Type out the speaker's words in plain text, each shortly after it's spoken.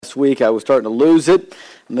last week I was starting to lose it.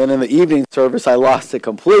 And then in the evening service, I lost it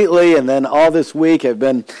completely. And then all this week, I've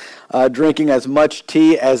been drinking as much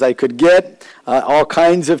tea as I could get. All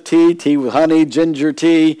kinds of tea with honey, ginger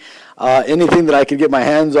tea, anything that I could get my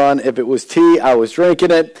hands on. If it was tea, I was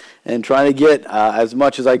drinking it and trying to get as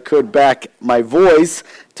much as I could back my voice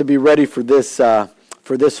to be ready for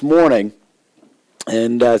this morning.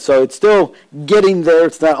 And so it's still getting there.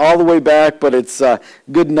 It's not all the way back, but it's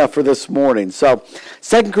good enough for this morning. So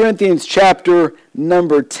 2 Corinthians chapter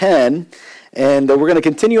number 10, and we're going to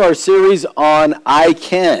continue our series on I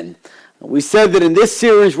Can. We said that in this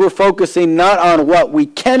series we're focusing not on what we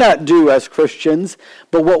cannot do as Christians,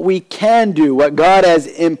 but what we can do, what God has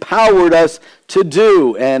empowered us to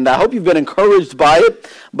do. And I hope you've been encouraged by it,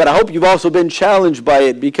 but I hope you've also been challenged by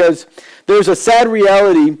it, because there's a sad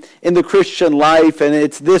reality in the Christian life, and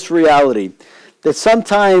it's this reality, that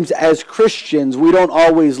sometimes as Christians we don't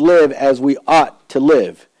always live as we ought to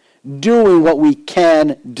live, doing what we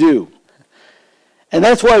can do. And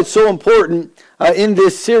that's why it's so important in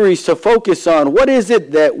this series to focus on what is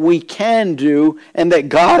it that we can do and that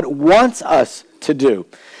God wants us to do.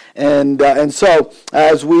 And so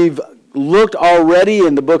as we've looked already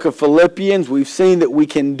in the book of Philippians, we've seen that we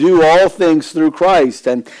can do all things through Christ.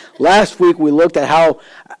 And last week we looked at how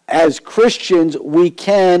as Christians we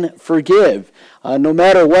can forgive. No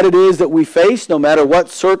matter what it is that we face, no matter what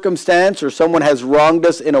circumstance or someone has wronged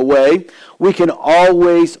us in a way, we can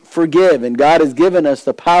always forgive. And God has given us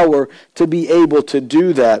the power to be able to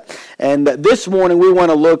do that. And this morning we want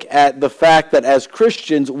to look at the fact that as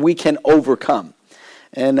Christians we can overcome.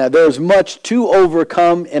 And there's much to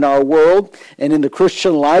overcome in our world and in the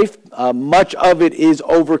Christian life. Much of it is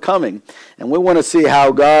overcoming. And we want to see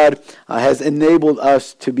how God has enabled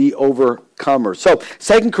us to be overcomers. So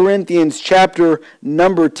 2 Corinthians chapter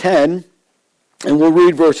number 10, and we'll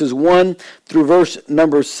read verses 1 through verse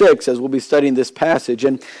number 6 as we'll be studying this passage.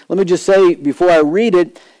 And let me just say before I read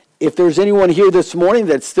it, if there's anyone here this morning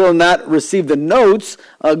that's still not received the notes,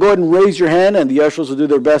 go ahead and raise your hand, and the ushers will do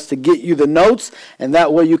their best to get you the notes, and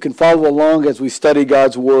that way you can follow along as we study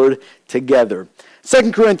God's Word together.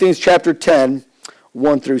 2 Corinthians chapter 10,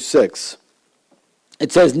 1 through 6.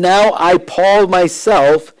 It says, "Now I, Paul,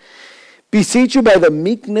 myself, beseech you by the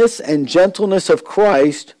meekness and gentleness of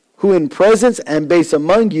Christ, who in presence am base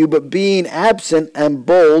among you, but being absent am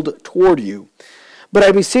bold toward you. But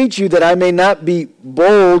I beseech you that I may not be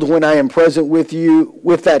bold when I am present with you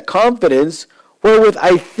with that confidence, wherewith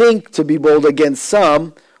I think to be bold against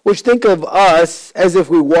some, which think of us as if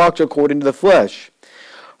we walked according to the flesh.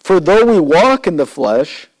 For though we walk in the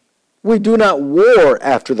flesh, we do not war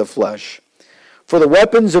after the flesh. For the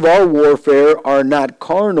weapons of our warfare are not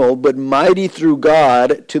carnal, but mighty through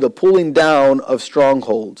God to the pulling down of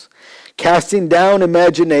strongholds, casting down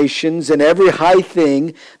imaginations and every high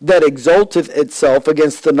thing that exalteth itself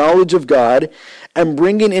against the knowledge of God, and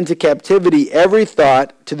bringing into captivity every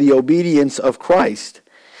thought to the obedience of Christ,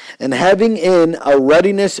 and having in a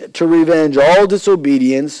readiness to revenge all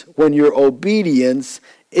disobedience when your obedience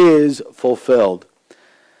is fulfilled."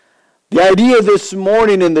 The idea this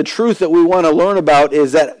morning and the truth that we want to learn about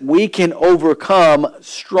is that we can overcome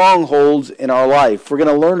strongholds in our life. We're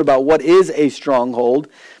going to learn about what is a stronghold.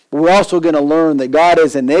 We're also going to learn that God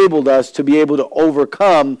has enabled us to be able to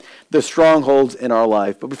overcome the strongholds in our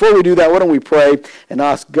life. But before we do that, why don't we pray and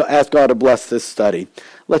ask God to bless this study.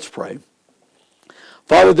 Let's pray.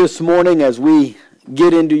 Father, this morning as we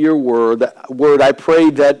get into your word, I pray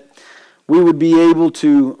that we would be able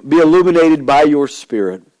to be illuminated by your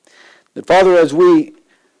Spirit. That, Father, as we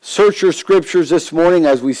search your scriptures this morning,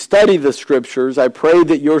 as we study the scriptures, I pray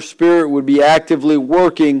that your Spirit would be actively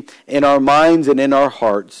working in our minds and in our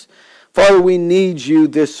hearts. Father, we need you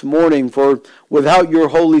this morning, for without your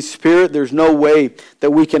Holy Spirit, there's no way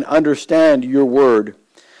that we can understand your word.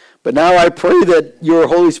 But now I pray that your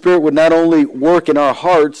Holy Spirit would not only work in our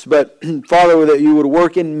hearts, but, Father, that you would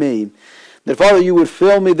work in me. That, Father, you would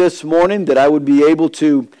fill me this morning, that I would be able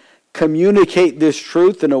to communicate this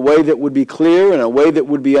truth in a way that would be clear, in a way that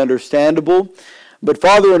would be understandable, but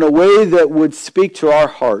Father, in a way that would speak to our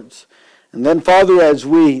hearts. And then, Father, as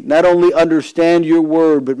we not only understand your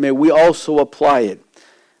word, but may we also apply it.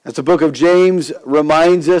 As the book of James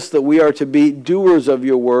reminds us that we are to be doers of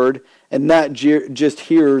your word and not just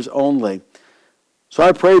hearers only. So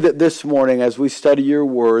I pray that this morning, as we study your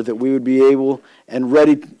word, that we would be able and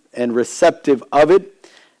ready and receptive of it.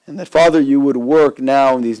 And that, Father, you would work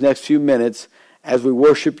now in these next few minutes as we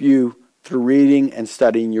worship you through reading and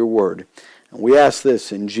studying your word. And we ask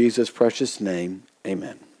this in Jesus' precious name.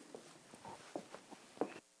 Amen.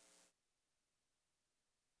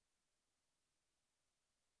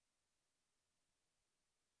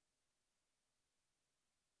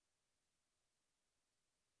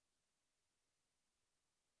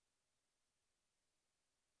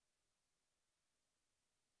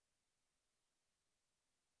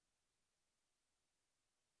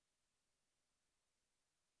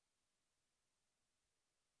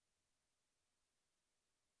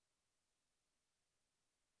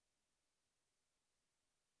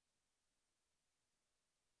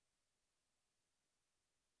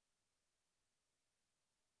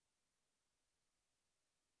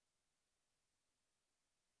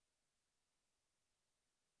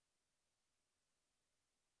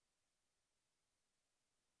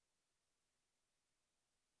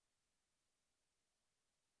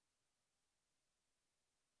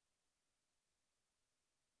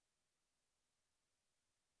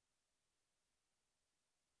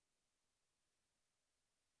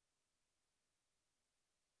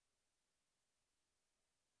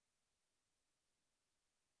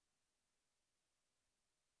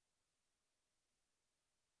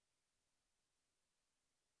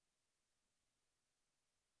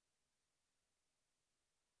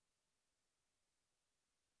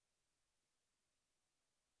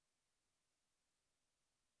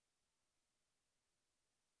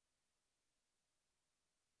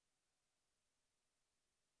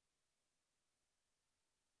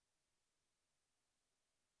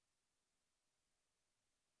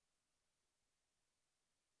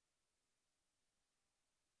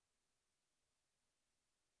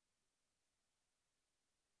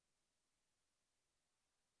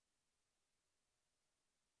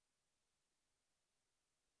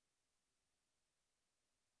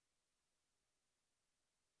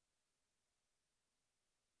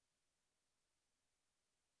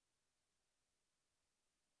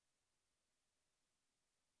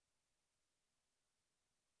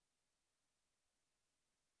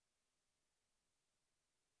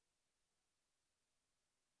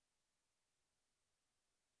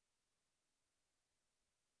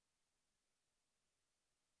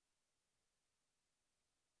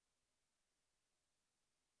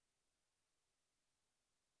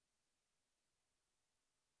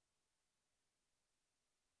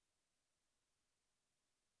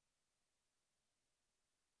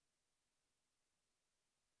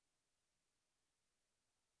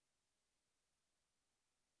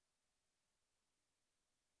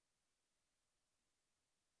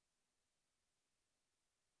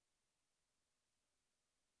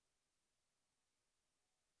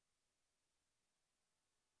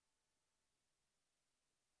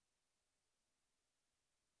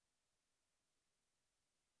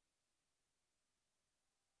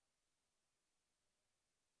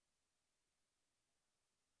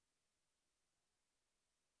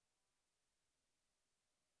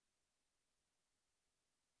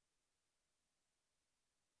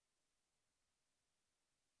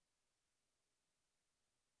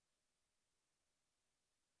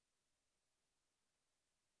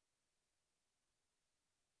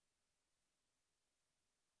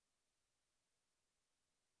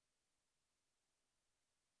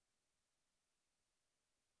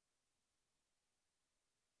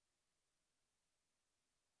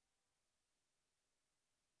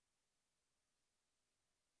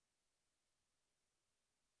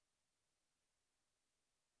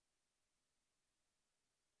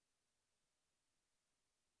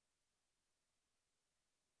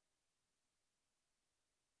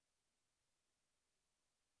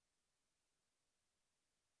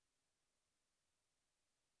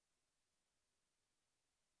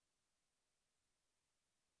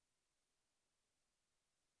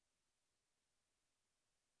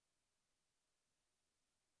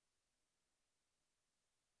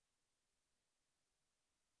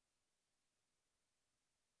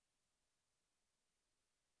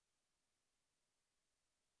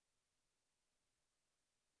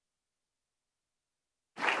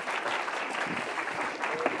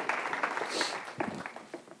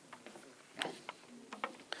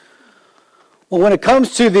 Well, when it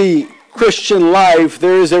comes to the Christian life,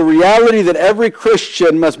 there is a reality that every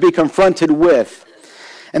Christian must be confronted with.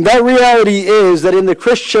 And that reality is that in the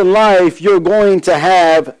Christian life, you're going to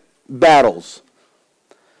have battles.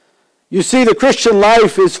 You see, the Christian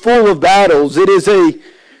life is full of battles. It is a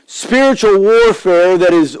spiritual warfare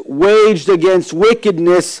that is waged against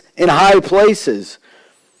wickedness in high places.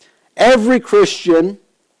 Every Christian,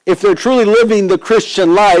 if they're truly living the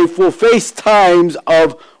Christian life, will face times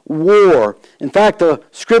of war. In fact, the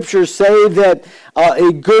scriptures say that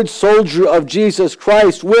a good soldier of Jesus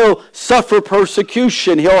Christ will suffer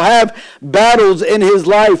persecution. He'll have battles in his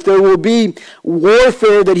life. There will be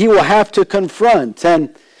warfare that he will have to confront.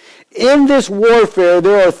 And in this warfare,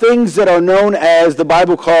 there are things that are known as, the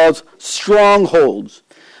Bible calls, strongholds.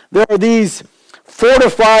 There are these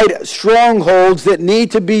fortified strongholds that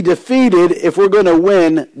need to be defeated if we're going to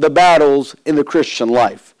win the battles in the Christian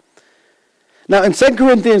life. Now, in 2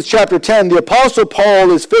 Corinthians chapter 10, the Apostle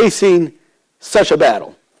Paul is facing such a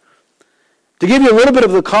battle. To give you a little bit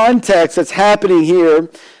of the context that's happening here,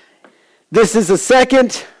 this is the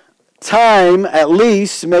second time, at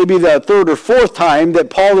least, maybe the third or fourth time, that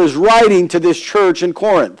Paul is writing to this church in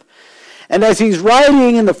Corinth. And as he's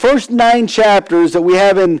writing in the first 9 chapters that we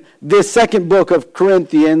have in this second book of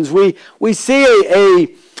Corinthians, we see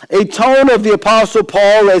a tone of the Apostle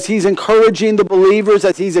Paul as he's encouraging the believers,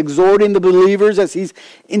 as he's exhorting the believers, as he's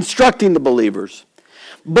instructing the believers.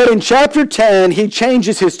 But in chapter 10, he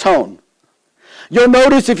changes his tone. You'll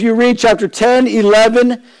notice if you read chapter 10,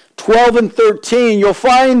 11, 12, and 13, you'll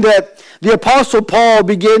find that the Apostle Paul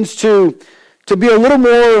begins to be a little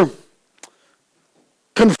more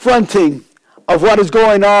confronting of what is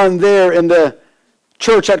going on there in the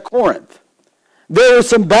church at Corinth. There were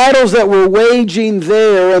some battles that were waging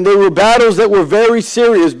there, and they were battles that were very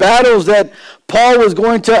serious, battles that Paul was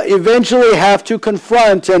going to eventually have to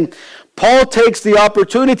confront. And Paul takes the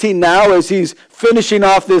opportunity now, as he's finishing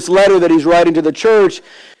off this letter that he's writing to the church,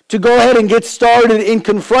 to go ahead and get started in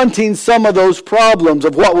confronting some of those problems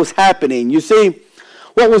of what was happening. You see,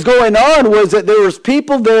 what was going on was that there was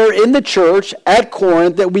people there in the church at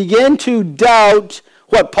Corinth that began to doubt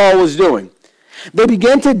what Paul was doing. They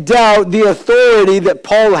began to doubt the authority that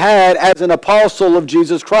Paul had as an apostle of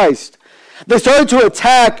Jesus Christ. They started to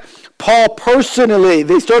attack Paul personally.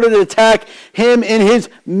 They started to attack him in his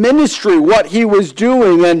ministry, what he was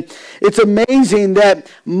doing. And it's amazing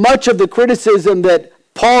that much of the criticism that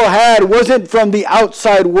Paul had wasn't from the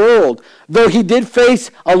outside world, though he did face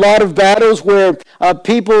a lot of battles where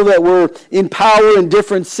people that were in power in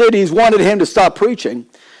different cities wanted him to stop preaching.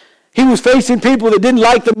 He was facing people that didn't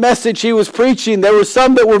like the message he was preaching. There were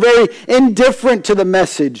some that were very indifferent to the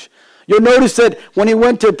message. You'll notice that when he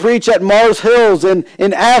went to preach at Mars Hills and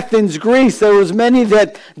in Athens, Greece, there was many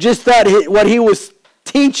that just thought what he was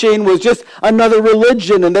teaching was just another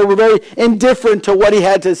religion, and they were very indifferent to what he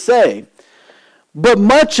had to say. But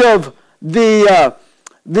much of the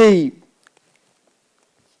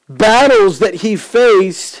battles that he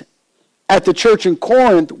faced at the church in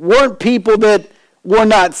Corinth weren't people that were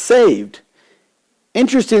not saved.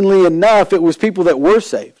 Interestingly enough, it was people that were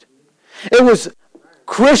saved. It was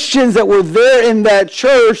Christians that were there in that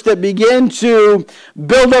church that began to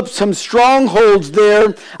build up some strongholds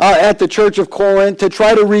there at the church of Corinth to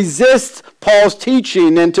try to resist Paul's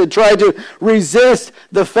teaching and to try to resist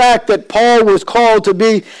the fact that Paul was called to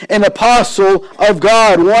be an apostle of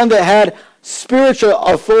God, one that had spiritual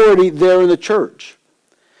authority there in the church.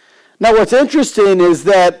 Now, what's interesting is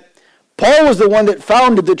that Paul was the one that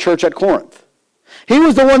founded the church at Corinth. He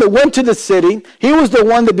was the one that went to the city. He was the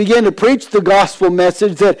one that began to preach the gospel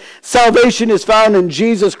message that salvation is found in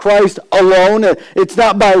Jesus Christ alone. It's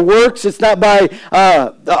not by works. It's not by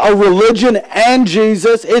a religion and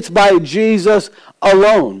Jesus. It's by Jesus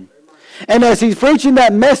alone. And as he's preaching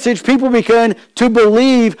that message, people began to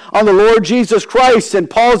believe on the Lord Jesus Christ. And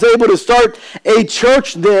Paul's able to start a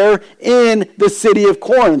church there in the city of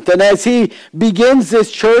Corinth. And as he begins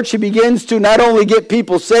this church, he begins to not only get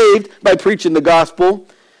people saved by preaching the gospel,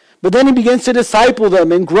 but then he begins to disciple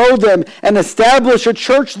them and grow them and establish a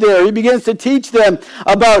church there. He begins to teach them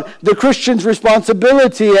about the Christian's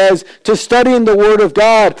responsibility as to studying the Word of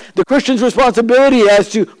God, the Christian's responsibility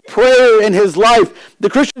as to prayer in his life, the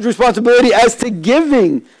Christian's responsibility as to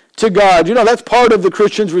giving to God. You know, that's part of the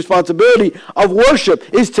Christian's responsibility of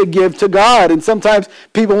worship, is to give to God. And sometimes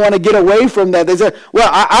people want to get away from that. They say,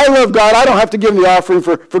 well, I love God. I don't have to give him the offering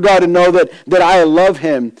for God to know that I love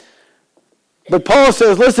him. But Paul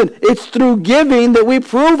says, listen, it's through giving that we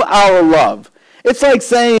prove our love. It's like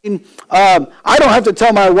saying, I don't have to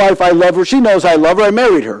tell my wife I love her. She knows I love her. I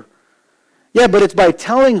married her. Yeah, but it's by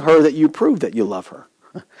telling her that you prove that you love her.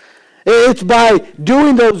 It's by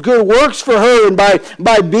doing those good works for her and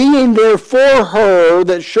by being there for her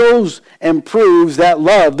that shows and proves that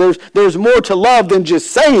love. There's more to love than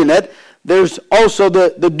just saying it. There's also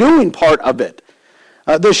the doing part of it.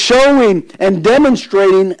 The showing and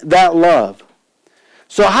demonstrating that love.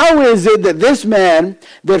 So how is it that this man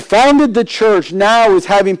that founded the church now is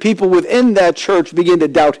having people within that church begin to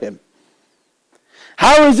doubt him?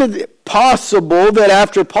 How is it possible that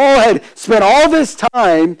after Paul had spent all this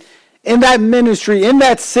time in that ministry, in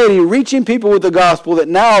that city, reaching people with the gospel, that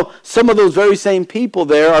now some of those very same people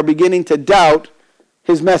there are beginning to doubt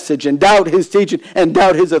his message and doubt his teaching and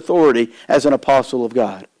doubt his authority as an apostle of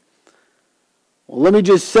God? Well, let me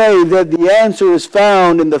just say that the answer is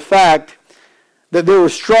found in the fact that there were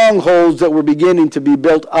strongholds that were beginning to be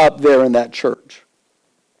built up there in that church.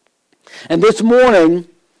 And this morning,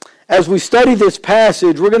 as we study this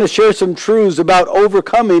passage, we're going to share some truths about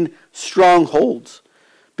overcoming strongholds,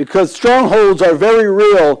 because strongholds are very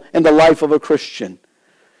real in the life of a Christian.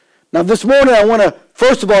 Now, this morning, I want to,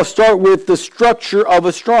 first of all, start with the structure of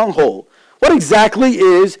a stronghold. What exactly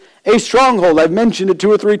is a stronghold? I've mentioned it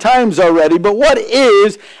 2 or 3 times already, but what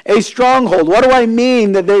is a stronghold? What do I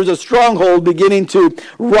mean that there's a stronghold beginning to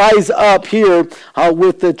rise up here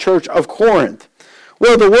with the church of Corinth?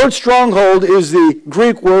 Well, the word stronghold is the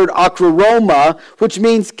Greek word akroroma, which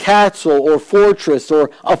means castle or fortress or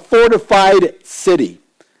a fortified city.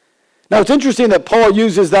 Now, it's interesting that Paul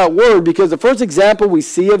uses that word because the first example we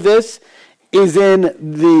see of this is in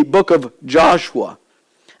the book of Joshua.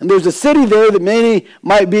 And there's a city there that many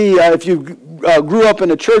might be, if you grew up in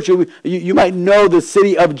a church, you might know the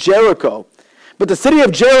city of Jericho. But the city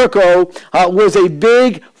of Jericho was a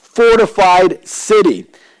big fortified city.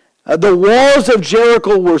 The walls of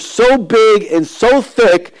Jericho were so big and so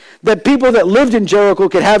thick that people that lived in Jericho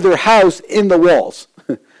could have their house in the walls.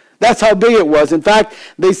 That's how big it was. In fact,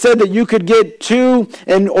 they said that you could get 2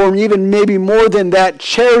 or even maybe more than that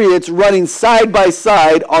chariots running side by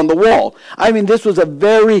side on the wall. I mean, this was a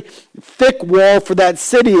very thick wall for that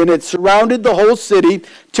city, and it surrounded the whole city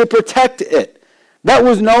to protect it. That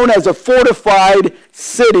was known as a fortified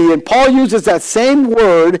city, and Paul uses that same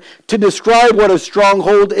word to describe what a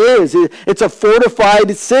stronghold is. It's a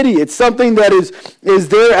fortified city. It's something that is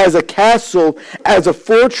there as a castle, as a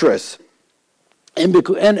fortress.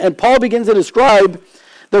 And Paul begins to describe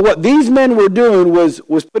that what these men were doing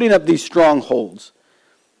was putting up these strongholds.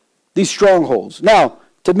 These strongholds. Now,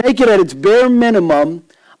 to make it at its bare minimum,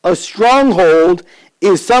 a stronghold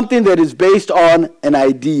is something that is based on an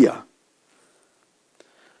idea.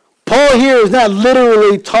 Paul here is not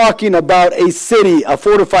literally talking about a city, a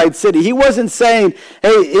fortified city. He wasn't saying,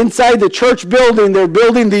 hey, inside the church building, they're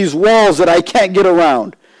building these walls that I can't get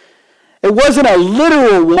around. It wasn't a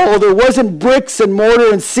literal wall. There wasn't bricks and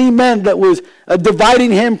mortar and cement that was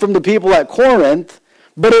dividing him from the people at Corinth,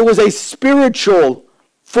 but it was a spiritual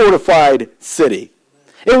fortified city.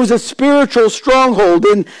 It was a spiritual stronghold,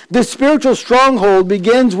 and this spiritual stronghold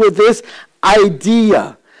begins with this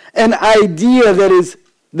idea, an idea that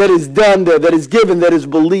is done there, that is given, that is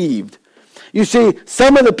believed. You see,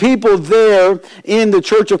 some of the people there in the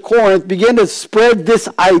church of Corinth began to spread this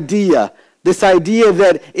idea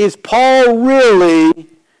that, is Paul really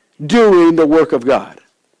doing the work of God?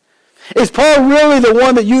 Is Paul really the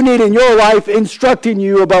one that you need in your life instructing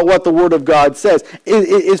you about what the Word of God says?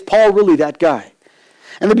 Is Paul really that guy?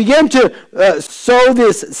 And they began to sow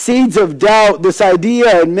this seeds of doubt, this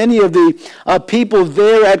idea, and many of the people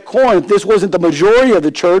there at Corinth. This wasn't the majority of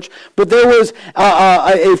the church, but there was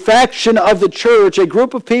a faction of the church, a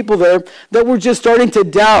group of people there that were just starting to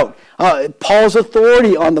doubt Paul's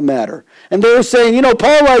authority on the matter. And they were saying,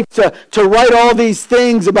 Paul likes to write all these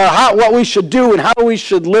things about what we should do and how we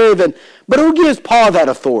should live. But who gives Paul that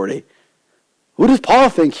authority? Who does Paul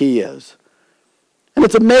think he is? And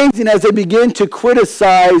it's amazing as they begin to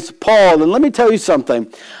criticize Paul. And let me tell you something.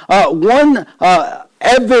 One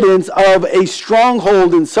evidence of a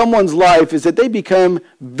stronghold in someone's life is that they become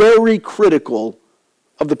very critical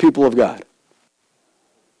of the people of God.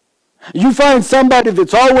 You find somebody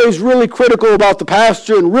that's always really critical about the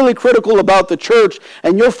pastor and really critical about the church,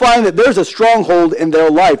 and you'll find that there's a stronghold in their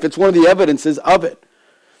life. It's one of the evidences of it.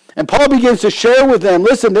 And Paul begins to share with them,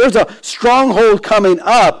 listen, there's a stronghold coming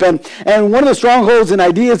up. And one of the strongholds and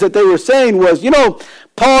ideas that they were saying was,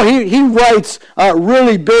 Paul, he writes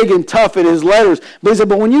really big and tough in his letters. But he said,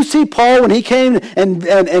 but when you see Paul, when he came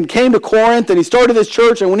and came to Corinth and he started this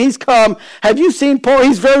church, and when he's come, have you seen Paul?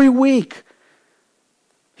 He's very weak.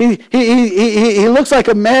 He looks like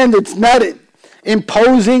a man that's not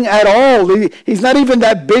imposing at all. He's not even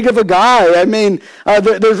that big of a guy. I mean,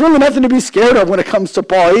 there's really nothing to be scared of when it comes to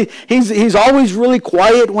Paul. He's always really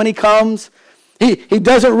quiet when he comes. He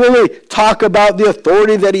doesn't really talk about the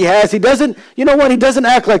authority that he has. He doesn't, you know what, he doesn't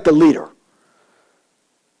act like the leader.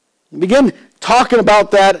 Begin talking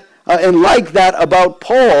about that and like that about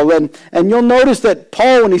Paul. And you'll notice that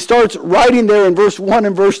Paul, when he starts writing there in verse 1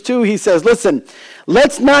 and verse 2, he says, listen,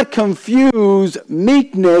 let's not confuse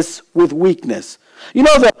meekness with weakness. You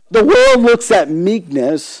know, the world looks at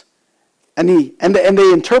meekness and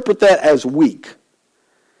they interpret that as weak.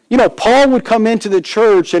 You know, Paul would come into the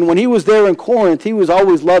church, and when he was there in Corinth, he was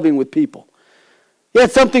always loving with people. He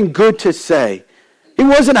had something good to say. He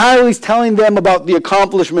wasn't always telling them about the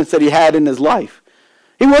accomplishments that he had in his life.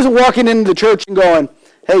 He wasn't walking into the church and going,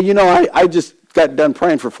 hey, you know, I just got done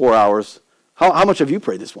praying for 4 hours. How much have you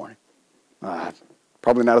prayed this morning?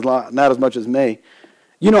 Probably not as much as me.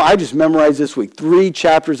 You know, I just memorized this week 3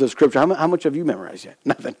 chapters of Scripture. How much have you memorized yet?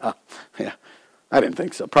 Nothing. Oh, yeah, I didn't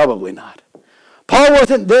think so. Probably not. Paul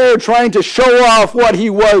wasn't there trying to show off what he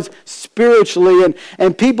was spiritually,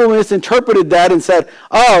 and people misinterpreted that and said,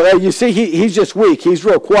 oh, you see, he's just weak. He's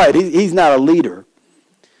real quiet. He's not a leader.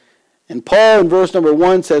 And Paul in verse number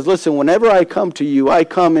 1 says, listen, whenever I come to you, I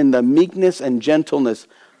come in the meekness and gentleness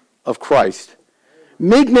of Christ.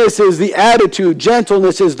 Meekness is the attitude.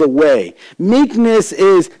 Gentleness is the way. Meekness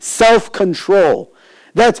is self-control.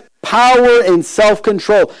 That's power and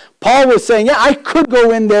self-control. Paul was saying, yeah, I could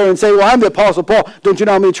go in there and say, well, I'm the Apostle Paul. Don't you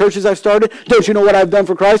know how many churches I've started? Don't you know what I've done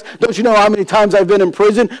for Christ? Don't you know how many times I've been in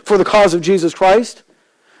prison for the cause of Jesus Christ?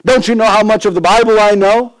 Don't you know how much of the Bible I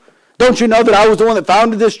know? Don't you know that I was the one that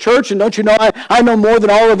founded this church? And don't you know I know more than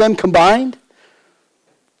all of them combined?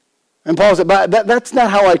 And Paul said, but that's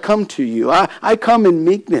not how I come to you. I come in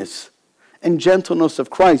meekness and gentleness of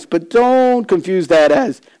Christ. But don't confuse that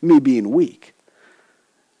as me being weak.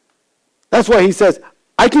 That's why he says,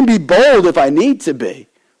 I can be bold if I need to be.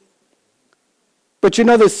 But you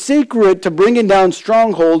know, the secret to bringing down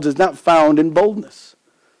strongholds is not found in boldness.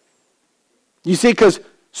 You see, because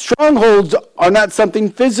strongholds are not something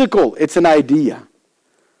physical, it's an idea.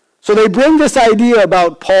 So they bring this idea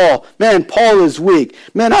about Paul. Man, Paul is weak.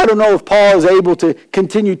 Man, I don't know if Paul is able to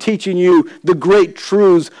continue teaching you the great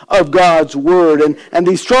truths of God's Word. And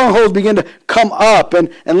these strongholds begin to come up.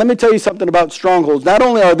 And let me tell you something about strongholds. Not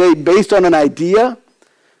only are they based on an idea,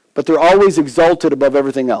 but they're always exalted above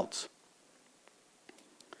everything else.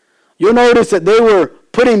 You'll notice that they were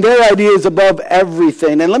putting their ideas above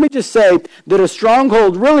everything. And let me just say that a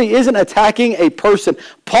stronghold really isn't attacking a person.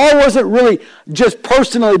 Paul wasn't really just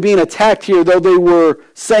personally being attacked here, though they were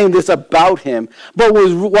saying this about him. But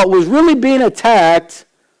what was really being attacked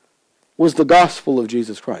was the gospel of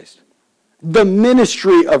Jesus Christ, the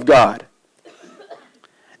ministry of God.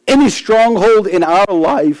 Any stronghold in our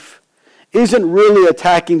life isn't really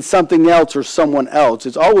attacking something else or someone else.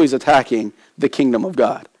 It's always attacking the kingdom of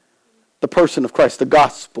God, the person of Christ, the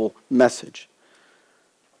gospel message.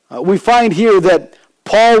 We find here that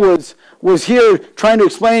Paul was here trying to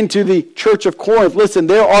explain to the church of Corinth, listen,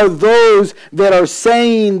 there are those that are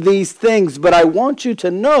saying these things, but I want you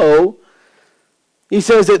to know, he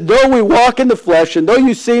says that though we walk in the flesh, and though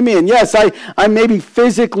you see me, and yes, I may be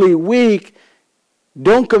physically weak,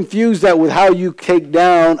 don't confuse that with how you take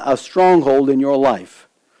down a stronghold in your life.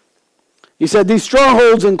 He said these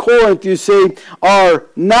strongholds in Corinth, you see, are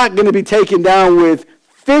not going to be taken down with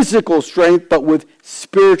physical strength, but with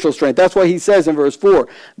spiritual strength. That's why he says in verse 4,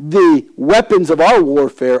 the weapons of our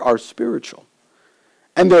warfare are spiritual,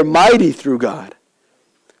 and they're mighty through God.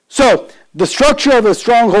 So, the structure of a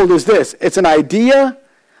stronghold is this. It's an idea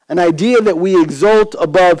that we exalt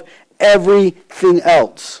above everything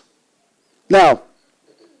else. Now,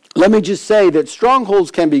 let me just say that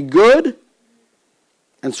strongholds can be good,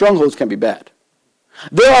 and strongholds can be bad.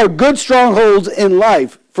 There are good strongholds in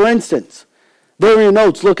life. For instance, there in your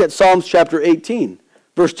notes, look at Psalms chapter 18,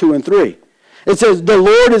 verse 2 and 3. It says, the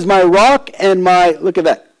Lord is my rock and my, look at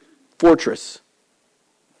that, fortress,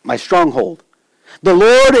 my stronghold. The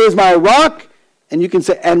Lord is my rock, and you can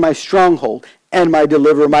say, and my stronghold, and my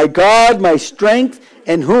deliverer, my God, my strength,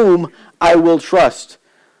 in whom I will trust.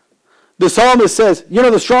 The psalmist says, you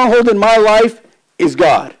know, the stronghold in my life is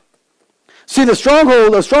God. See, a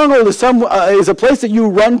stronghold is a place that you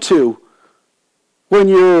run to when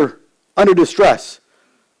you're under distress,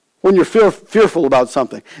 when you're fearful about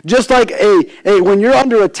something. Just like when you're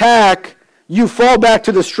under attack, you fall back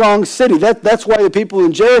to the strong city. That's why the people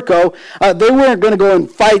in Jericho, they weren't going to go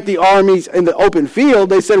and fight the armies in the open field.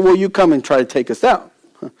 They said, well, you come and try to take us out.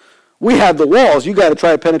 We have the walls. You got to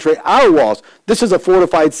try to penetrate our walls. This is a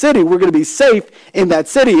fortified city. We're going to be safe in that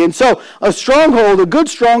city. And so a stronghold, a good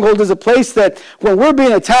stronghold, is a place that when we're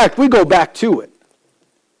being attacked, we go back to it.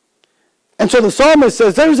 And so the psalmist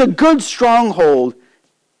says there's a good stronghold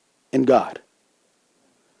in God.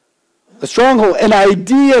 A stronghold, an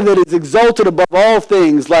idea that is exalted above all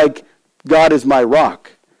things, like God is my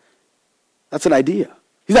rock. That's an idea.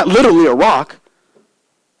 He's not literally a rock.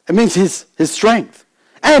 It means his strength.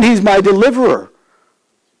 And he's my deliverer.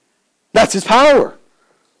 That's his power.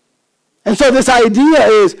 And so this idea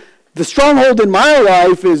is, the stronghold in my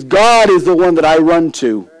life is God is the one that I run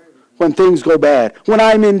to when things go bad, when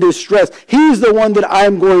I'm in distress. He's the one that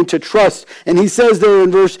I'm going to trust. And he says there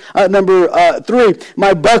in verse number 3,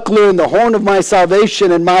 my buckler and the horn of my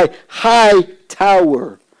salvation and my high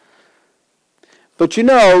tower. But you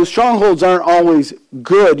know, strongholds aren't always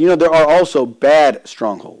good. You know, there are also bad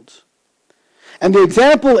strongholds. And the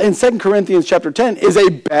example in 2 Corinthians chapter 10 is a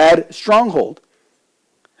bad stronghold.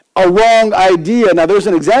 A wrong idea. Now, there's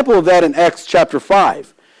an example of that in Acts chapter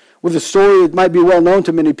 5, with a story that might be well known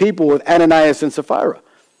to many people with Ananias and Sapphira.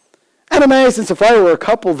 Ananias and Sapphira were a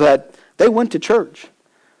couple that they went to church.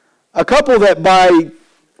 A couple that by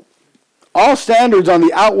all standards on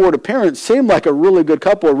the outward appearance seemed like a really good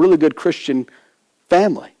couple, a really good Christian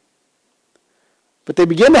family. But they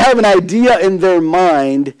began to have an idea in their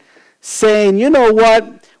mind saying, you know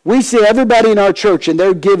what, we see everybody in our church and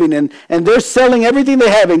they're giving and they're selling everything they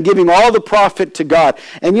have and giving all the profit to God.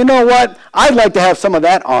 And you know what, I'd like to have some of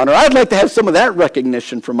that honor. I'd like to have some of that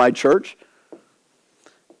recognition from my church.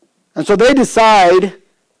 And so they decide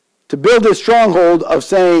to build a stronghold of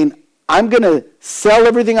saying, I'm going to sell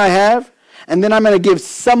everything I have and then I'm going to give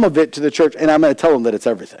some of it to the church and I'm going to tell them that it's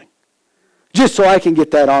everything. Just so I can get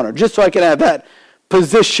that honor. Just so I can have that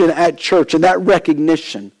position at church and that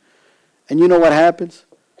recognition. And you know what happens?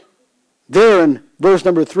 There in verse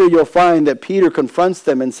number 3, you'll find that Peter confronts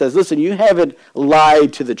them and says, listen, you haven't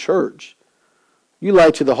lied to the church. You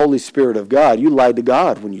lied to the Holy Spirit of God. You lied to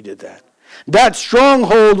God when you did that. That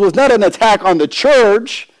stronghold was not an attack on the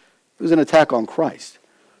church. It was an attack on Christ.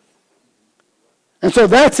 And so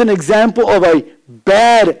that's an example of a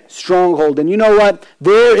bad stronghold. And you know what?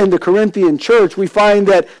 There in the Corinthian church, we find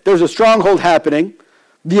that there's a stronghold happening.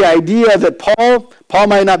 The idea that Paul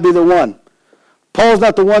might not be the one. Paul's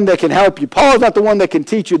not the one that can help you. Paul's not the one that can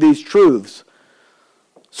teach you these truths.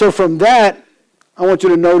 So from that, I want you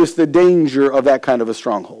to notice the danger of that kind of a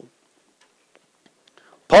stronghold.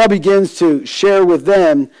 Paul begins to share with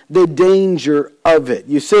them the danger of it.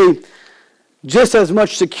 You see, just as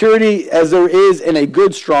much security as there is in a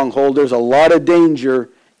good stronghold, there's a lot of danger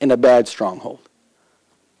in a bad stronghold.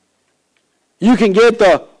 You can get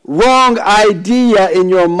the wrong idea in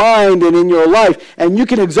your mind and in your life, and you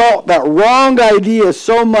can exalt that wrong idea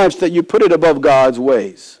so much that you put it above God's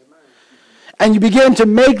ways. And you begin to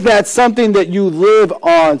make that something that you live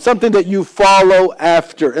on, something that you follow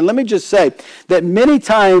after. And let me just say that many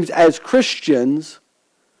times as Christians,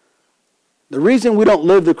 the reason we don't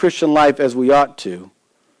live the Christian life as we ought to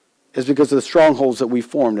is because of the strongholds that we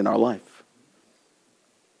formed in our life.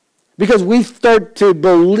 Because we start to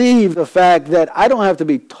believe the fact that I don't have to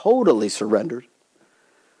be totally surrendered.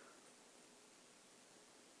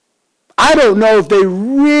 I don't know if they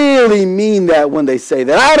really mean that when they say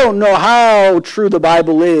that. I don't know how true the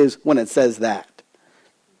Bible is when it says that.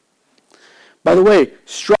 By the way,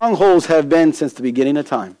 strongholds have been since the beginning of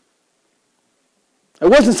time. It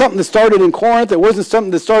wasn't something that started in Corinth. It wasn't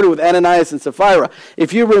something that started with Ananias and Sapphira.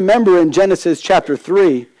 If you remember in Genesis chapter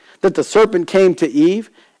 3 that the serpent came to Eve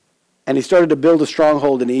and he started to build a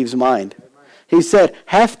stronghold in Eve's mind. He said,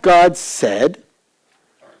 hath God said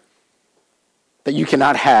that you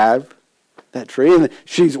cannot have that tree? And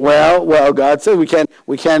she's, well, God said we can't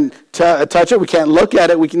touch it. We can't look at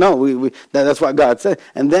it. That's what God said.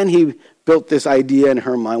 And then he built this idea in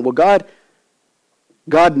her mind. Well,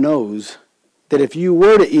 God knows that if you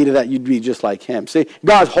were to eat of that, you'd be just like him. See,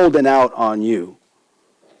 God's holding out on you.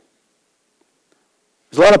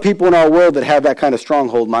 There's a lot of people in our world that have that kind of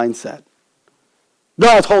stronghold mindset.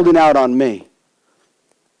 God's holding out on me.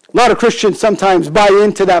 A lot of Christians sometimes buy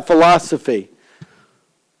into that philosophy.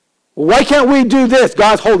 Well, why can't we do this?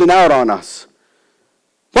 God's holding out on us.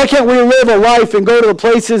 Why can't we live a life and go to the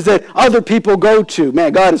places that other people go to?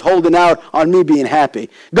 Man, God is holding out on me being happy.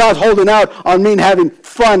 God's holding out on me having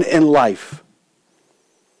fun in life.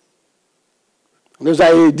 There's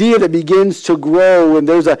an idea that begins to grow, and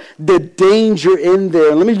there's the danger in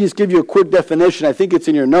there. And let me just give you a quick definition. I think it's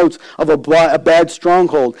in your notes of a bad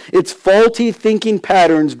stronghold. It's faulty thinking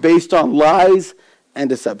patterns based on lies and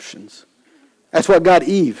deceptions. That's what got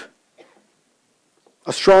Eve.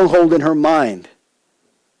 a stronghold in her mind,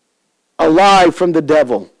 a lie from the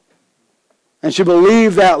devil. And she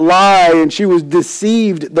believed that lie, and she was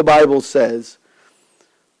deceived, the Bible says.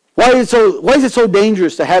 Why is it so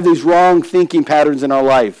dangerous to have these wrong thinking patterns in our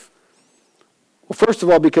life? Well, first of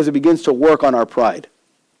all, because it begins to work on our pride.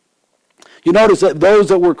 You notice that those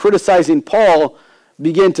that were criticizing Paul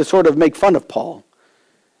begin to sort of make fun of Paul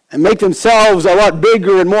and make themselves a lot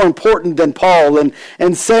bigger and more important than Paul,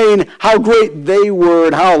 and saying how great they were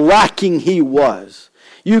and how lacking he was.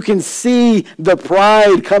 You can see the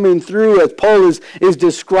pride coming through as Paul is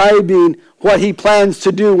describing what he plans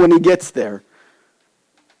to do when he gets there.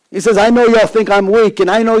 He says, I know y'all think I'm weak,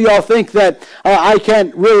 and I know y'all think that I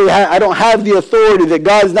don't have the authority, that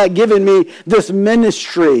God's not given me this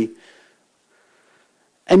ministry.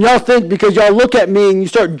 And y'all think because y'all look at me and you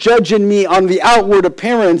start judging me on the outward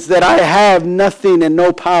appearance that I have nothing and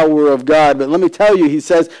no power of God. But let me tell you, he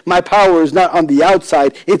says, my power is not on the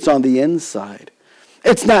outside, it's on the inside.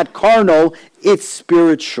 It's not carnal, it's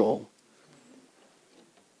spiritual.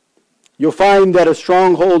 You'll find that a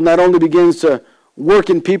stronghold not only begins to work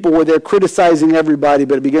in people where they're criticizing everybody,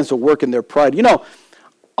 but it begins to work in their pride. You know,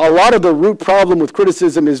 a lot of the root problem with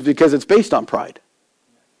criticism is because it's based on pride.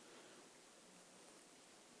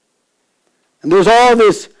 And there's all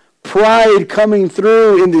this pride coming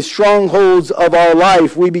through in the strongholds of our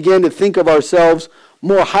life. We begin to think of ourselves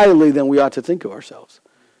more highly than we ought to think of ourselves.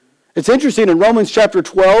 It's interesting, in Romans chapter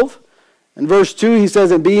 12, in verse 2, he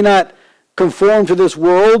says, and be not conformed to this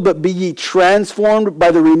world, but be ye transformed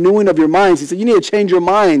by the renewing of your minds. He said, you need to change your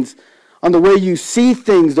minds on the way you see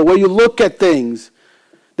things, the way you look at things,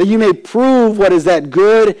 that you may prove what is that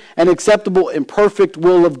good and acceptable and perfect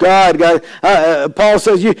will of God. Paul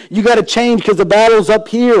says you got to change because the battle's up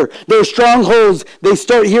here. There's strongholds. They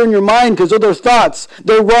start here in your mind because they're thoughts.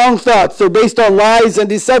 They're wrong thoughts. They're based on lies and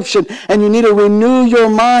deception, and you need to renew your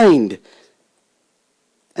mind.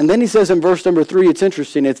 And then he says in verse number 3, it's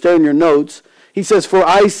interesting, it's there in your notes. He says, for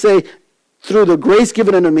I say, through the grace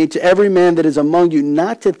given unto me, to every man that is among you,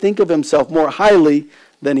 not to think of himself more highly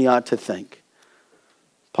than he ought to think.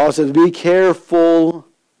 Paul says, be careful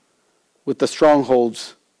with the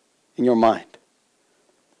strongholds in your mind.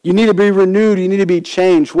 You need to be renewed. You need to be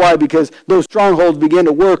changed. Why? Because those strongholds begin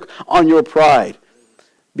to work on your pride.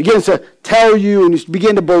 Begins to tell you and you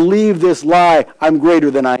begin to believe this lie, I'm greater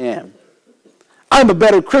than I am. I'm a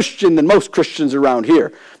better Christian than most Christians around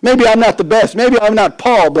here. Maybe I'm not the best. Maybe I'm not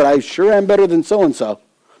Paul, but I sure am better than so-and-so.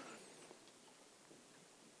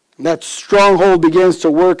 That stronghold begins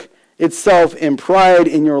to work itself in pride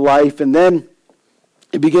in your life, and then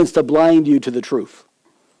it begins to blind you to the truth.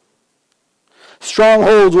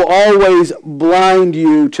 Strongholds will always blind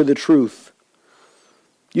you to the truth.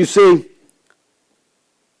 You see,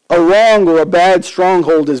 a wrong or a bad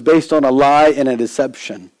stronghold is based on a lie and a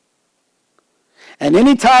deception. And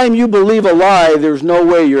anytime you believe a lie, there's no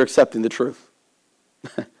way you're accepting the truth.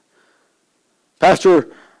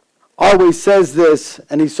 Pastor always says this,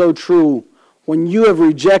 and he's so true. When you have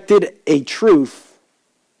rejected a truth,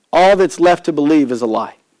 all that's left to believe is a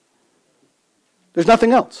lie. There's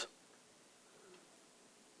nothing else.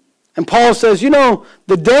 And Paul says,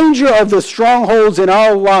 the danger of the strongholds in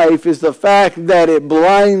our life is the fact that it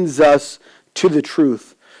blinds us to the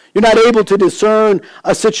truth. You're not able to discern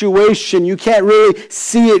a situation. You can't really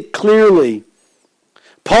see it clearly.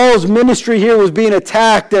 Paul's ministry here was being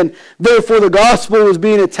attacked, and therefore the gospel was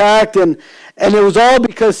being attacked, and it was all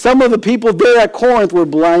because some of the people there at Corinth were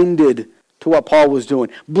blinded to what Paul was doing,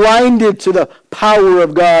 blinded to the power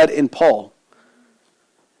of God in Paul.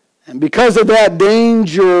 And because of that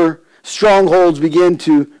danger, strongholds begin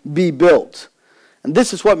to be built. And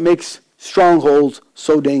this is what makes strongholds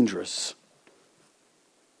so dangerous.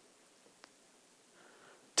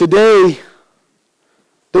 Today,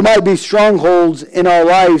 there might be strongholds in our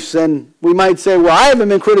lives, and we might say, well, I haven't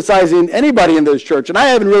been criticizing anybody in this church, and I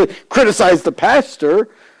haven't really criticized the pastor.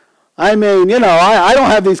 I mean, I don't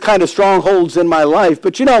have these kind of strongholds in my life.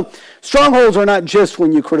 But, strongholds are not just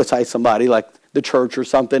when you criticize somebody like the church or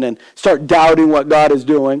something and start doubting what God is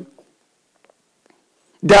doing,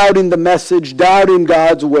 doubting the message, doubting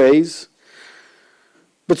God's ways.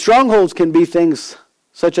 But strongholds can be things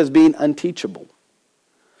such as being unteachable.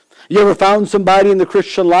 You ever found somebody in the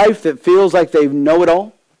Christian life that feels like they know it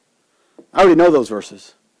all? I already know those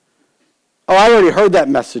verses. Oh, I already heard that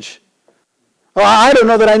message. Oh, I don't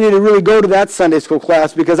know that I need to really go to that Sunday school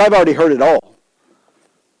class because I've already heard it all.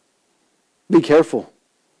 Be careful.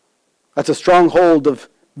 That's a stronghold of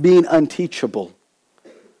being unteachable.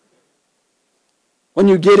 When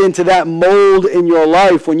you get into that mold in your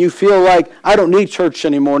life, when you feel like, I don't need church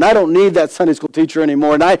anymore, and I don't need that Sunday school teacher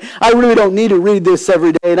anymore, and I really don't need to read this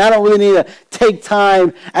every day, and I don't really need to take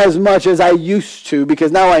time as much as I used to,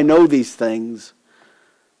 because now I know these things.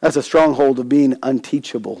 That's a stronghold of being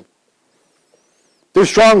unteachable. There's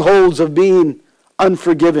strongholds of being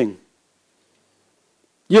unforgiving.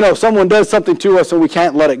 Someone does something to us and we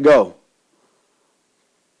can't let it go.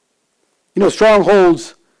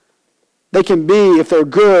 Strongholds, they can be, if they're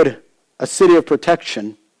good, a city of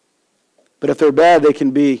protection. But if they're bad, they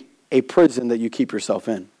can be a prison that you keep yourself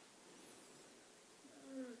in.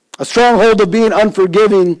 A stronghold of being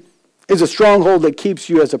unforgiving is a stronghold that keeps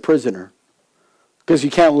you as a prisoner because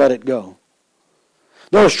you can't let it go.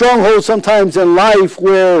 There are strongholds sometimes in life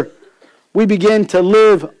where we begin to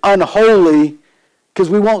live unholy because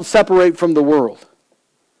we won't separate from the world.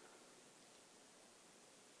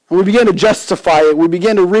 And we begin to justify it. We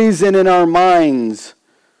begin to reason in our minds.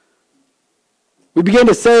 We begin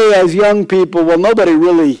to say as young people, well, nobody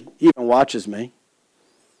really even watches me.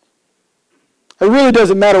 It really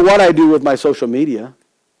doesn't matter what I do with my social media.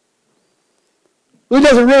 It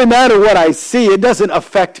doesn't really matter what I see. It doesn't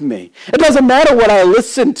affect me. It doesn't matter what I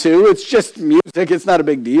listen to. It's just music. It's not a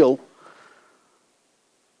big deal.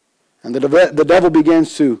 And the devil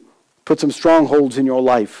begins to put some strongholds in your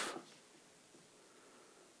life.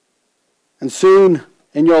 And soon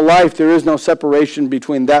in your life there is no separation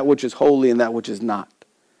between that which is holy and that which is not.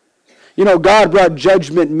 God brought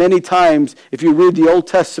judgment many times. If you read the Old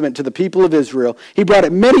Testament to the people of Israel, He brought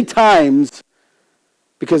it many times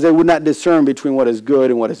because they would not discern between what is good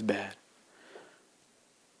and what is bad.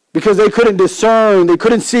 Because they couldn't discern, they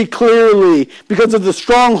couldn't see clearly because of the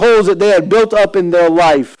strongholds that they had built up in their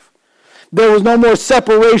life. There was no more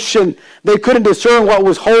separation. They couldn't discern what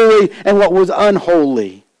was holy and what was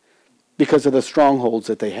unholy because of the strongholds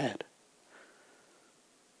that they had.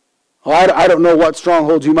 Well, I don't know what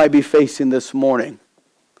strongholds you might be facing this morning.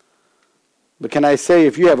 But can I say,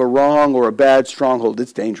 if you have a wrong or a bad stronghold,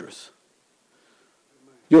 it's dangerous.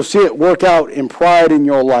 You'll see it work out in pride in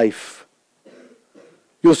your life.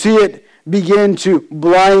 You'll see it begin to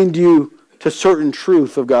blind you to certain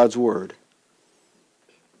truth of God's Word.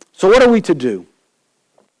 So what are we to do?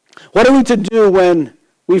 What are we to do when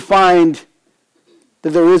we find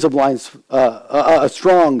that there is a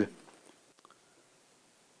stronghold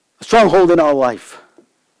in our life?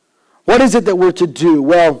 What is it that we're to do?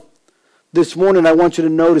 Well, this morning I want you to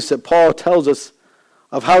notice that Paul tells us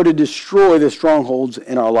of how to destroy the strongholds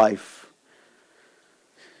in our life.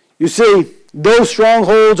 You see, those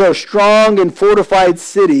strongholds are strong and fortified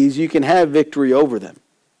cities. You can have victory over them.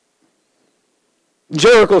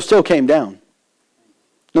 Jericho still came down,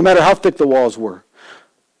 no matter how thick the walls were.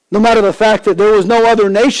 No matter the fact that there was no other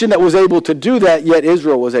nation that was able to do that, yet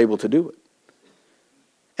Israel was able to do it.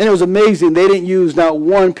 And it was amazing. They didn't use not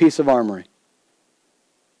one piece of armory.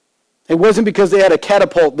 It wasn't because they had a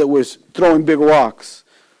catapult that was throwing big rocks.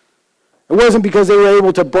 It wasn't because they were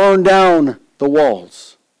able to burn down the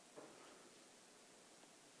walls.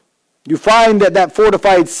 You find that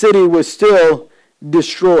fortified city was still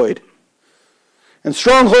destroyed. And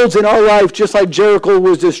strongholds in our life, just like Jericho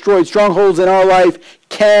was destroyed, strongholds in our life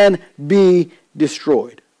can be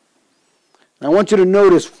destroyed. And I want you to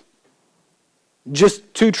notice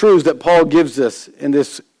just two truths that Paul gives us in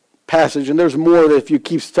this passage. And there's more that if you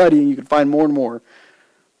keep studying, you can find more and more.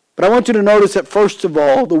 But I want you to notice that first of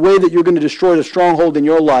all, the way that you're going to destroy the stronghold in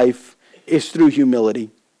your life is through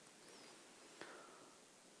humility.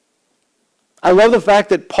 I love the fact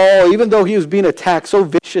that Paul, even though he was being attacked so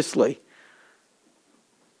viciously,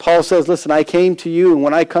 Paul says, listen, I came to you, and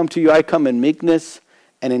when I come to you, I come in meekness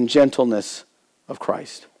and in gentleness of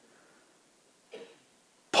Christ.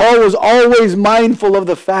 Paul was always mindful of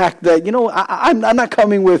the fact that, I'm not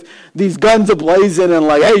coming with these guns ablazing and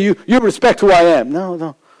like, hey, you respect who I am.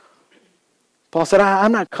 No. Paul said,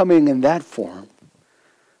 I'm not coming in that form.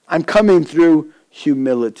 I'm coming through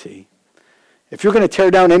humility. If you're going to tear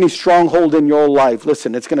down any stronghold in your life,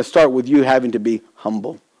 listen, it's going to start with you having to be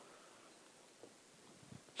humble.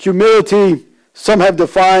 Humility, some have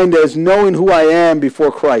defined as knowing who I am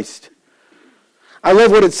before Christ. I love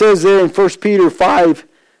what it says there in 1 Peter 5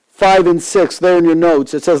 and 6, there in your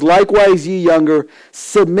notes. It says, likewise, ye younger,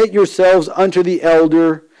 submit yourselves unto the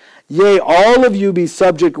elder. Yea, all of you be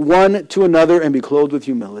subject one to another and be clothed with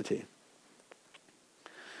humility.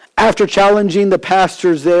 After challenging the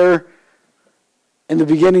pastors there in the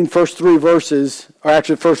beginning, first 3 verses, or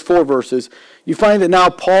actually first 4 verses, you find that now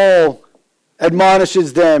Paul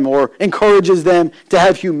admonishes them or encourages them to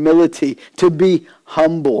have humility, to be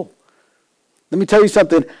humble. Let me tell you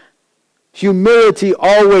something. humility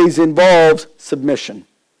always involves submission.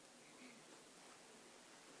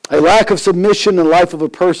 A lack of submission in the life of a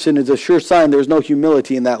person is a sure sign there's no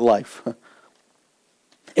humility in that life.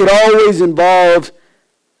 It always involves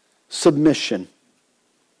submission.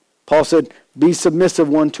 Paul said, be submissive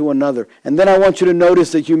one to another. And then I want you to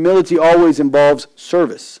notice that humility always involves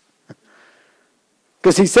service.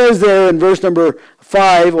 Because he says there in verse number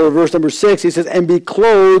 5 or verse number 6, he says, and be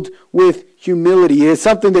clothed with humility. It is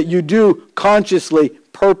something that you do consciously,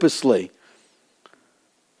 purposely.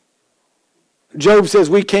 Job says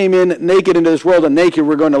we came in naked into this world and naked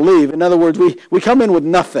we're going to leave. In other words, we come in with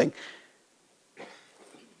nothing.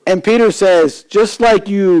 And Peter says, just like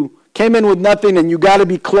you came in with nothing and you got to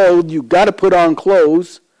be clothed, you got to put on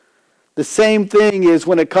clothes, the same thing is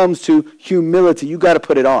when it comes to humility. You got to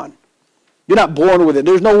put it on. You're not born with it.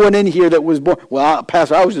 There's no one in here that was born. Well,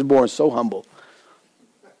 Pastor, I was just born so humble.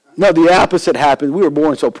 No, the opposite happened. We were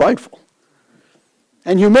born so prideful.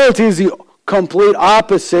 And humility is the complete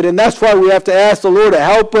opposite, and that's why we have to ask the Lord to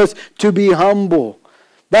help us to be humble.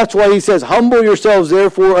 That's why he says, humble yourselves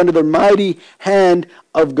therefore under the mighty hand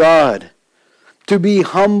of God. To be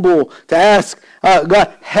humble, to ask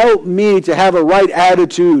God, help me to have a right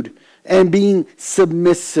attitude and being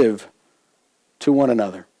submissive to one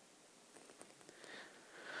another.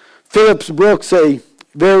 Phillips Brooks, a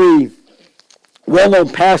very well-known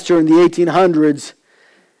pastor in the 1800s,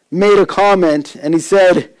 made a comment, and he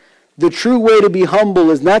said, the true way to be humble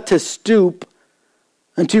is not to stoop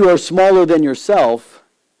until you are smaller than yourself.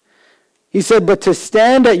 He said, but to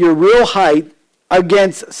stand at your real height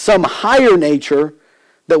against some higher nature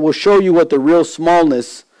that will show you what the real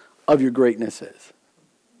smallness of your greatness is.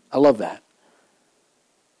 I love that.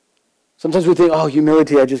 Sometimes we think, oh,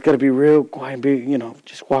 humility, I just got to be real quiet,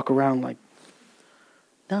 just walk around like,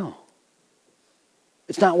 no.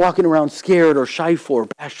 It's not walking around scared or shyful or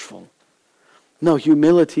bashful. No,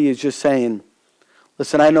 humility is just saying,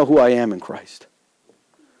 listen, I know who I am in Christ.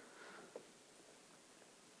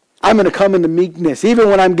 I'm going to come into meekness. Even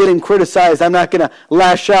when I'm getting criticized, I'm not going to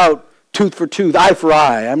lash out tooth for tooth, eye for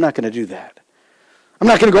eye. I'm not going to do that. I'm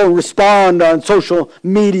not going to go and respond on social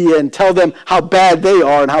media and tell them how bad they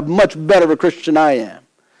are and how much better of a Christian I am.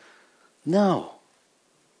 No.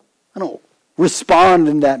 I don't respond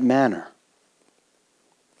in that manner.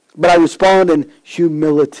 But I respond in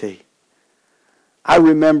humility. I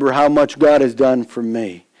remember how much God has done for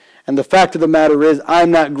me. And the fact of the matter is,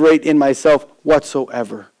 I'm not great in myself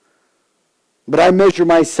whatsoever. But I measure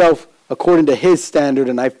myself according to His standard,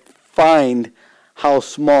 and I find how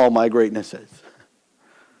small my greatness is.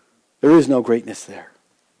 There is no greatness there.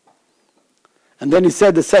 And then he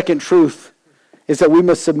said the second truth is that we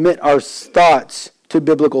must submit our thoughts to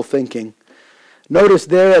biblical thinking. Notice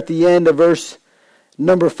there at the end of verse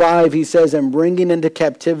number 5, he says, and bringing into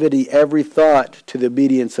captivity every thought to the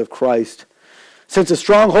obedience of Christ. Since a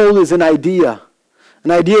stronghold is an idea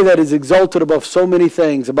that is exalted above so many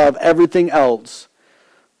things, above everything else,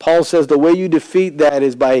 Paul says the way you defeat that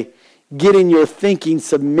is by getting your thinking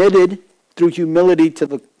submitted through humility to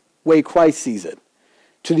the way Christ sees it,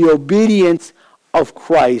 to the obedience of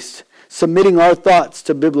Christ, submitting our thoughts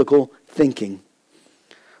to biblical thinking.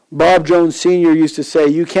 Bob Jones Sr. used to say,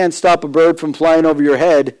 you can't stop a bird from flying over your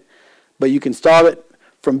head, but you can stop it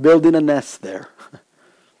from building a nest there.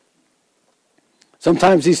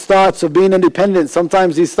 Sometimes these thoughts of being independent,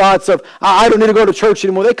 sometimes these thoughts of, I don't need to go to church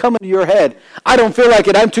anymore, they come into your head. I don't feel like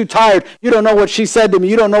it, I'm too tired. You don't know what she said to me.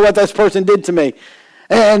 You don't know what this person did to me.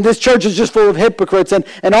 And this church is just full of hypocrites.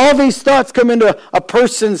 And all these thoughts come into a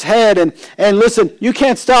person's head. And listen, you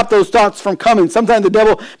can't stop those thoughts from coming. Sometimes the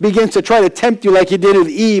devil begins to try to tempt you like he did with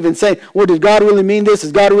Eve and say, well, did God really mean this?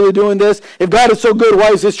 Is God really doing this? If God is so good, why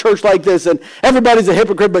is this church like this? And everybody's a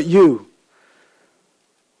hypocrite but you.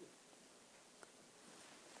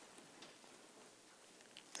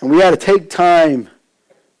 And we got to take time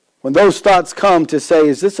when those thoughts come to say,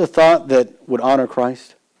 is this a thought that would honor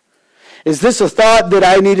Christ? Is this a thought that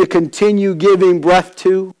I need to continue giving breath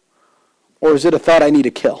to? Or is it a thought I need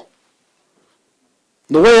to kill?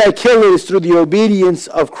 The way I kill it is through the obedience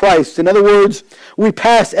of Christ. In other words, we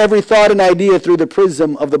pass every thought and idea through the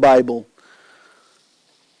prism of the Bible.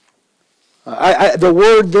 The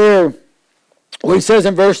word there, where he says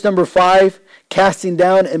in verse number 5, casting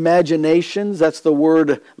down imaginations, that's the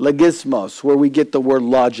word logismos, where we get the word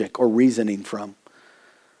logic or reasoning from.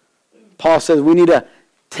 Paul says we need to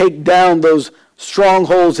take down those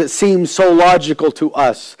strongholds that seem so logical to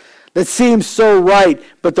us, that seem so right,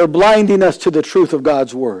 but they're blinding us to the truth of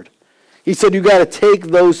God's Word. He said you got to take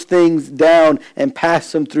those things down and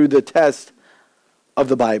pass them through the test of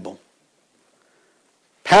the Bible.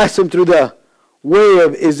 Pass them through the way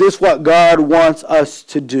of, is this what God wants us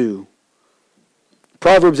to do?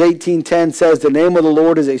 Proverbs 18:10 says, the name of the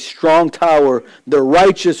Lord is a strong tower. The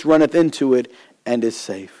righteous runneth into it and is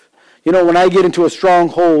safe. You know, when I get into a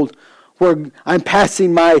stronghold where I'm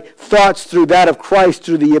passing my thoughts through that of Christ,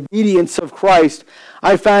 through the obedience of Christ,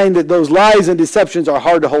 I find that those lies and deceptions are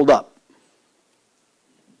hard to hold up.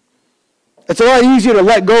 It's a lot easier to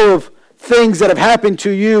let go of things that have happened to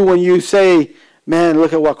you when you say, man,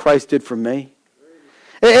 look at what Christ did for me.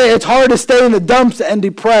 It's hard to stay in the dumps and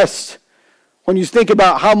depressed when you think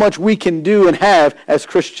about how much we can do and have as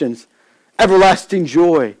Christians. Everlasting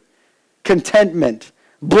joy, contentment,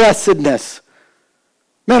 blessedness.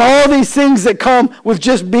 Man, all these things that come with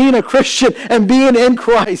just being a Christian and being in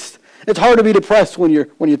Christ. It's hard to be depressed when you're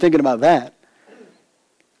thinking about that.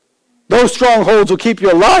 Those strongholds will keep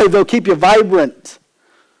you alive. They'll keep you vibrant.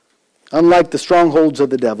 Unlike the strongholds of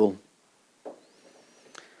the devil.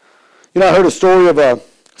 You know, I heard a story of a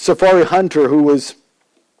safari hunter who was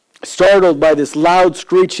startled by this loud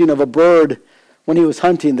screeching of a bird when he was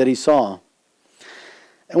hunting that he saw.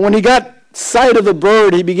 And when he got sight of the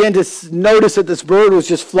bird, he began to notice that this bird was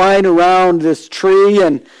just flying around this tree,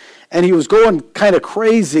 and he was going kind of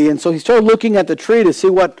crazy. And so he started looking at the tree to see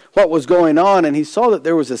what was going on, and he saw that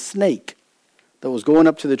there was a snake that was going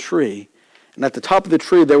up to the tree. And at the top of the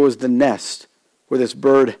tree, there was the nest where this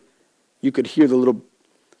bird, you could hear the little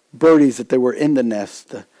birdies that they were in the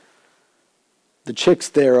nest, the chicks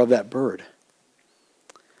there of that bird.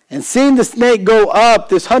 And seeing the snake go up,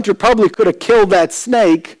 this hunter probably could have killed that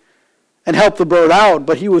snake and helped the bird out,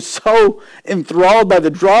 but he was so enthralled by the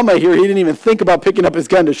drama here, he didn't even think about picking up his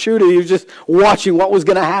gun to shoot it. He was just watching what was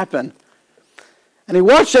going to happen. And he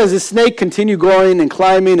watched as the snake continued going and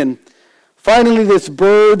climbing, and finally this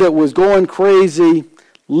bird that was going crazy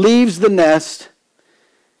leaves the nest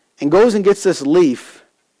and goes and gets this leaf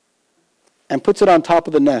and puts it on top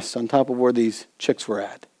of the nest, on top of where these chicks were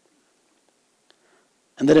at.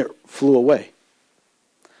 And then it flew away.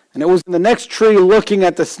 And it was in the next tree looking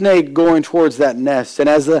at the snake going towards that nest. And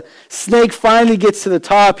as the snake finally gets to the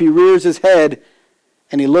top, he rears his head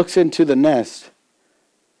and he looks into the nest.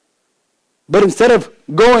 But instead of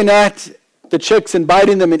going at the chicks and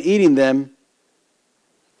biting them and eating them,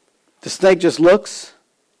 the snake just looks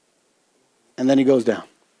and then he goes down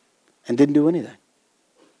and didn't do anything.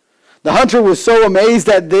 The hunter was so amazed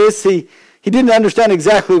at this, he didn't understand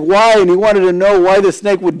exactly why, and he wanted to know why the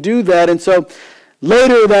snake would do that. And so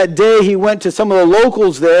later that day, he went to some of the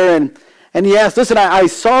locals there, and he asked, listen, I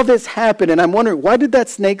saw this happen, and I'm wondering, why did that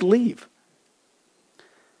snake leave?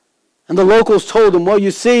 And the locals told him, well, you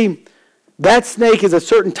see, that snake is a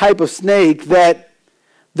certain type of snake that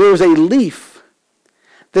there's a leaf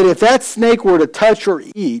that if that snake were to touch or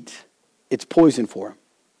eat, it's poison for him.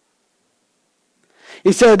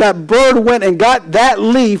 He said that bird went and got that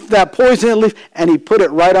leaf, that poisonous leaf, and he put it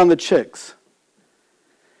right on the chicks.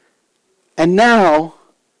 And now,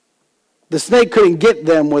 the snake couldn't get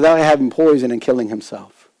them without having poison and killing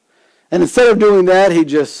himself. And instead of doing that, he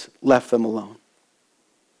just left them alone.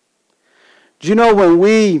 Do you know when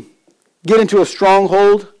we get into a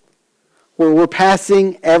stronghold where we're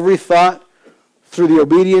passing every thought through the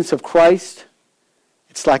obedience of Christ,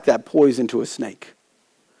 it's like that poison to a snake.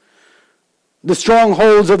 The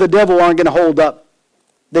strongholds of the devil aren't going to hold up.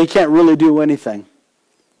 They can't really do anything.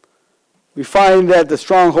 We find that the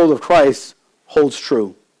stronghold of Christ holds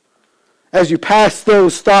true. As you pass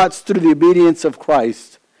those thoughts through the obedience of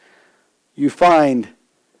Christ, you find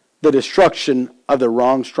the destruction of the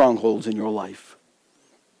wrong strongholds in your life.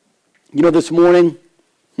 You know, this morning,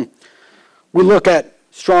 we look at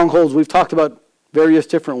strongholds. We've talked about various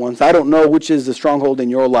different ones. I don't know which is the stronghold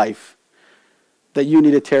in your life that you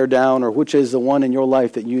need to tear down, or which is the one in your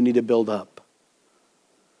life that you need to build up.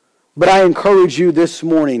 But I encourage you this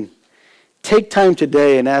morning, take time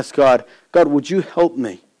today and ask God, God, would you help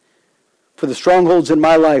me for the strongholds in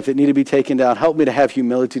my life that need to be taken down? Help me to have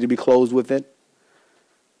humility to be clothed with it.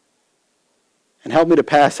 And help me to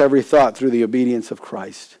pass every thought through the obedience of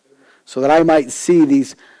Christ so that I might see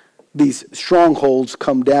these strongholds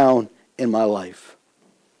come down in my life.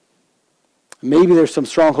 Maybe there's some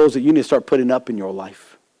strongholds that you need to start putting up in your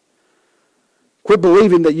life. Quit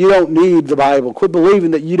believing that you don't need the Bible. Quit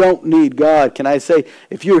believing that you don't need God. Can I say,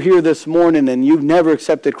 if you're here this morning and you've never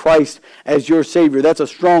accepted Christ as your Savior, that's a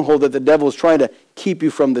stronghold that the devil is trying to keep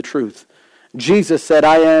you from the truth. Jesus said,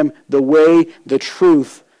 I am the way, the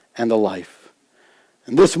truth, and the life.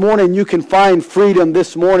 And this morning you can find freedom.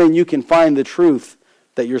 This morning you can find the truth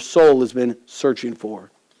that your soul has been searching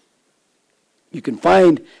for. You can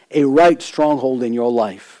find a right stronghold in your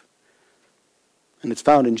life. And it's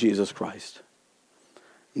found in Jesus Christ.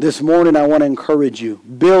 This morning I want to encourage you.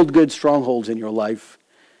 Build good strongholds in your life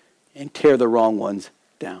and tear the wrong ones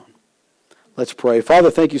down. Let's pray. Father,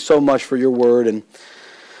 thank you so much for your word. And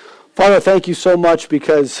Father, thank you so much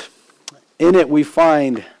because in it we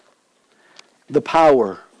find the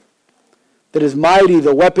power that is mighty,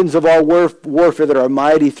 the weapons of our warfare that are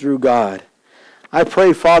mighty through God. I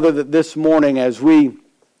pray, Father, that this morning as we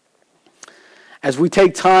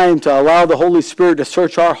take time to allow the Holy Spirit to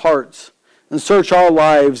search our hearts and search our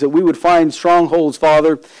lives, that we would find strongholds,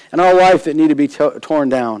 Father, in our life that need to be torn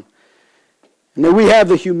down. And may we have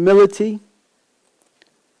the humility.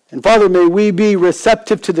 And Father, may we be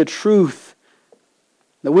receptive to the truth,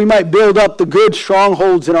 that we might build up the good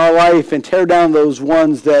strongholds in our life and tear down those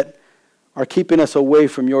ones that are keeping us away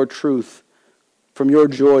from your truth, from your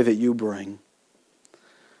joy that you bring.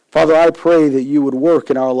 Father, I pray that you would work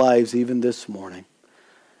in our lives even this morning.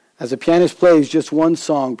 As the pianist plays just one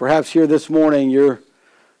song, perhaps here this morning you're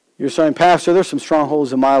saying, Pastor, there's some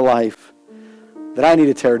strongholds in my life that I need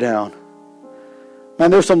to tear down.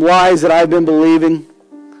 Man, there's some lies that I've been believing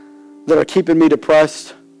that are keeping me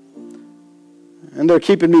depressed. And they're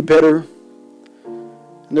keeping me bitter.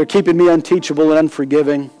 And they're keeping me unteachable and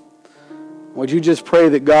unforgiving. Would you just pray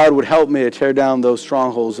that God would help me to tear down those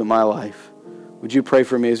strongholds in my life? Would you pray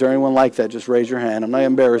for me? Is there anyone like that? Just raise your hand. I'm not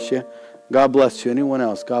going to embarrass you. God bless you. Anyone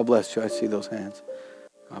else? God bless you. I see those hands.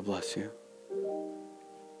 God bless you.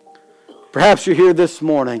 Perhaps you're here this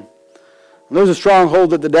morning. And there's a stronghold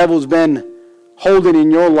that the devil's been holding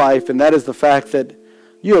in your life, and that is the fact that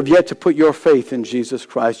you have yet to put your faith in Jesus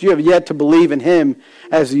Christ. You have yet to believe in Him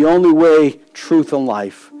as the only way, truth, and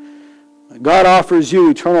life. God offers you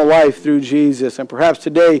eternal life through Jesus, and perhaps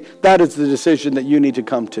today that is the decision that you need to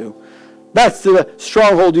come to. That's the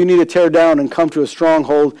stronghold you need to tear down and come to a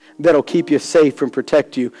stronghold that'll keep you safe and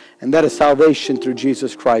protect you, and that is salvation through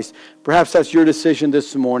Jesus Christ. Perhaps that's your decision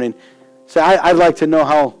this morning. Say, I'd like to know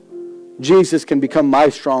how Jesus can become my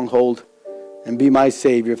stronghold and be my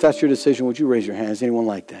Savior. If that's your decision, would you raise your hands? Anyone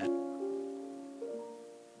like that?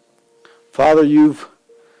 Father, you've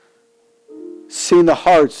seen the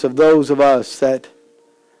hearts of those of us that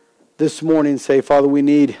this morning say, Father, we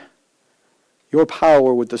need your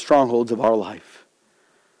power with the strongholds of our life.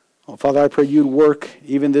 Oh, Father, I pray you'd work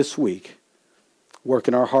even this week. Work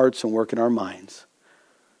in our hearts and work in our minds.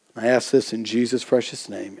 I ask this in Jesus' precious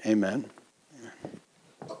name. Amen.